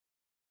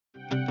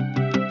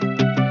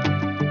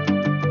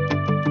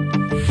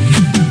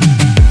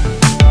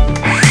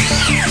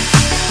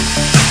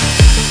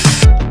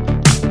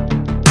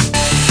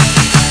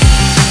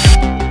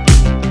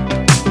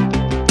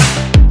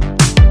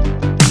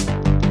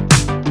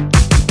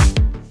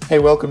Hey,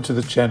 welcome to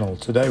the channel.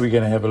 Today we're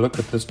going to have a look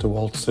at this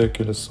Dewalt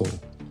circular saw.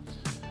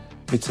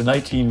 It's an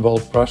 18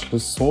 volt brushless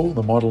saw.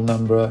 The model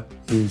number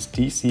is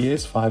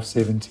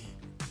DCS570.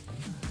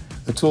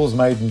 The tool's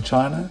made in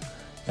China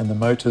and the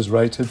motor's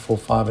rated for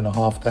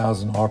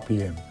 5,500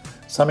 RPM.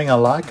 Something I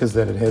like is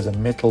that it has a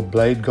metal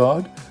blade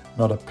guard,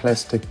 not a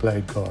plastic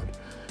blade guard.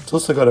 It's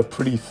also got a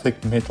pretty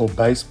thick metal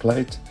base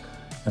plate,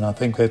 and I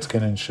think that's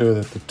going to ensure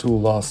that the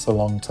tool lasts a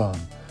long time.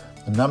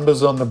 The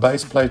numbers on the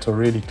base plate are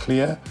really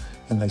clear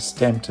and they're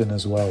stamped in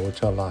as well,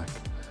 which I like.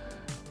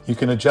 You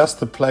can adjust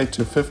the plate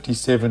to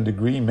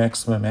 57°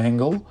 maximum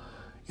angle.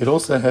 It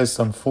also has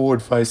some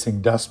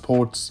forward-facing dust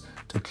ports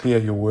to clear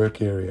your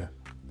work area.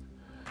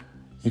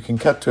 You can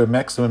cut to a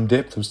maximum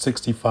depth of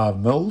 65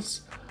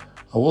 mils.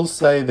 I will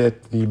say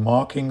that the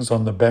markings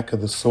on the back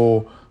of the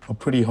saw are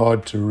pretty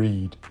hard to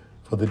read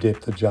for the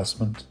depth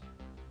adjustment.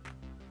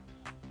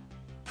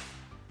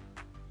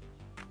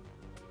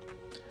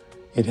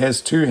 It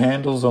has two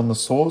handles on the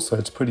saw, so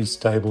it's pretty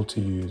stable to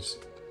use.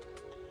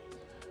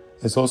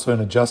 There's also an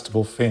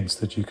adjustable fence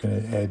that you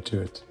can add to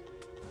it.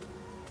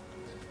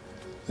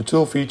 The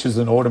tool features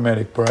an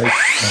automatic brake and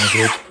it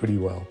works pretty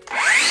well.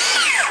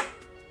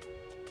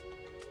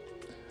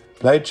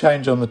 Blade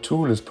change on the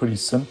tool is pretty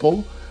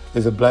simple.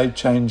 There's a blade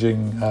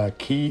changing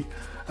key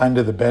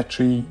under the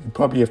battery. You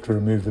probably have to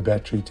remove the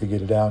battery to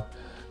get it out.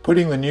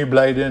 Putting the new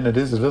blade in, it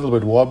is a little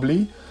bit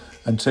wobbly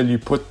until you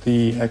put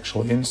the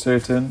actual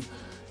insert in,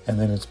 and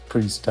then it's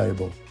pretty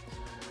stable.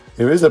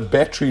 There is a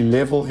battery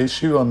level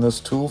issue on this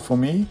tool for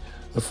me.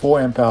 The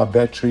 4 amp hour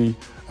battery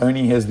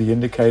only has the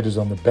indicators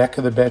on the back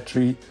of the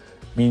battery.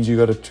 Means you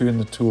got to turn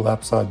the tool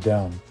upside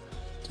down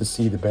to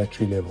see the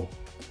battery level.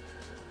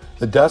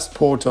 The dust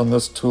port on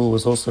this tool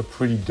was also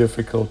pretty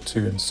difficult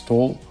to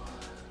install.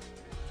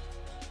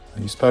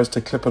 You're supposed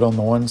to clip it on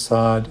the one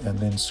side and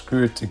then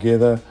screw it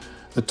together.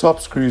 The top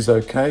screw is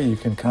okay, you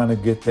can kind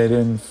of get that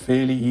in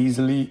fairly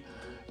easily.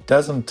 It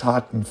doesn't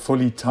tighten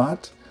fully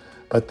tight,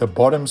 but the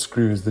bottom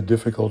screw is the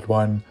difficult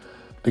one.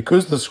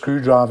 Because the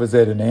screwdriver is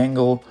at an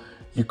angle,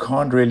 you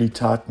can't really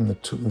tighten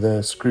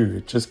the screw,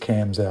 it just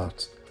cams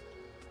out.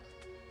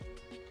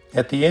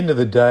 At the end of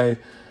the day,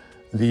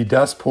 the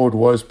dust port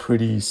was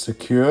pretty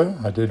secure.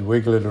 I did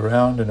wiggle it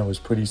around and it was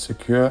pretty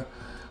secure,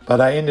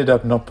 but I ended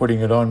up not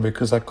putting it on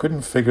because I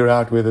couldn't figure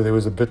out whether there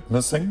was a bit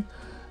missing.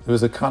 There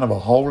was a kind of a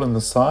hole in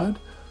the side.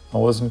 I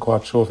wasn't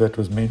quite sure if that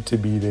was meant to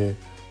be there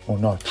or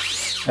not.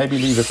 Maybe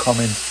leave a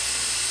comment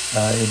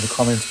in the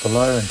comments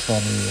below and tell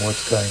me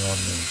what's going on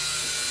there.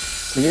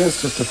 So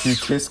here's just a few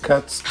test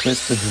cuts,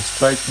 tested the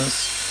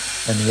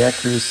straightness and the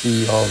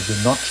accuracy of the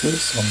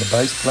notches on the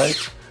base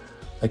plate.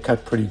 They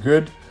cut pretty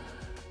good.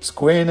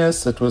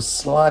 Squareness, it was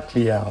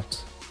slightly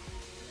out,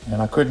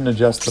 and I couldn't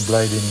adjust the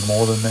blade any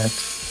more than that.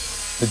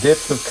 The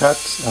depth of cut,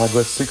 I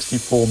got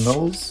 64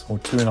 mils or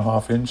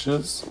 2.5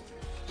 inches,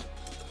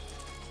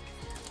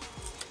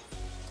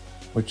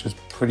 which is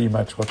pretty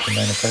much what the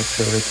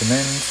manufacturer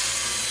recommends.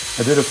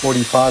 I did a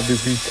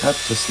 45° cut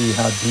to see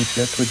how deep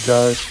that would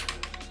go,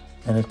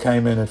 and it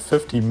came in at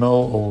 50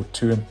 mil or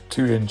 2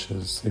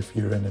 inches if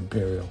you're in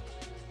Imperial.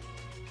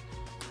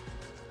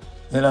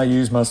 Then I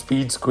used my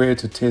speed square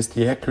to test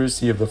the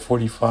accuracy of the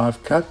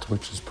 45 cut,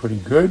 which is pretty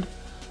good.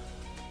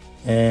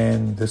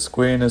 And the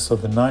squareness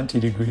of the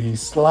 90°,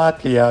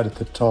 slightly out at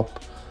the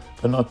top,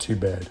 but not too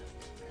bad.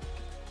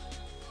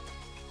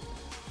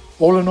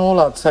 All in all,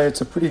 I'd say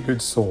it's a pretty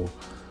good saw.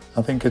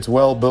 I think it's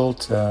well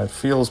built, it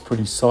feels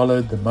pretty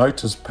solid, the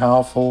motor's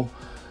powerful.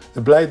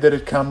 The blade that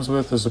it comes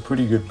with is a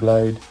pretty good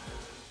blade.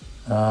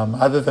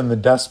 Other than the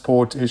dust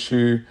port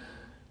issue,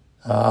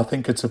 I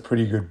think it's a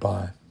pretty good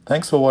buy.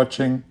 Thanks for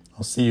watching.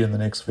 I'll see you in the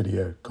next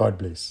video. God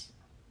bless.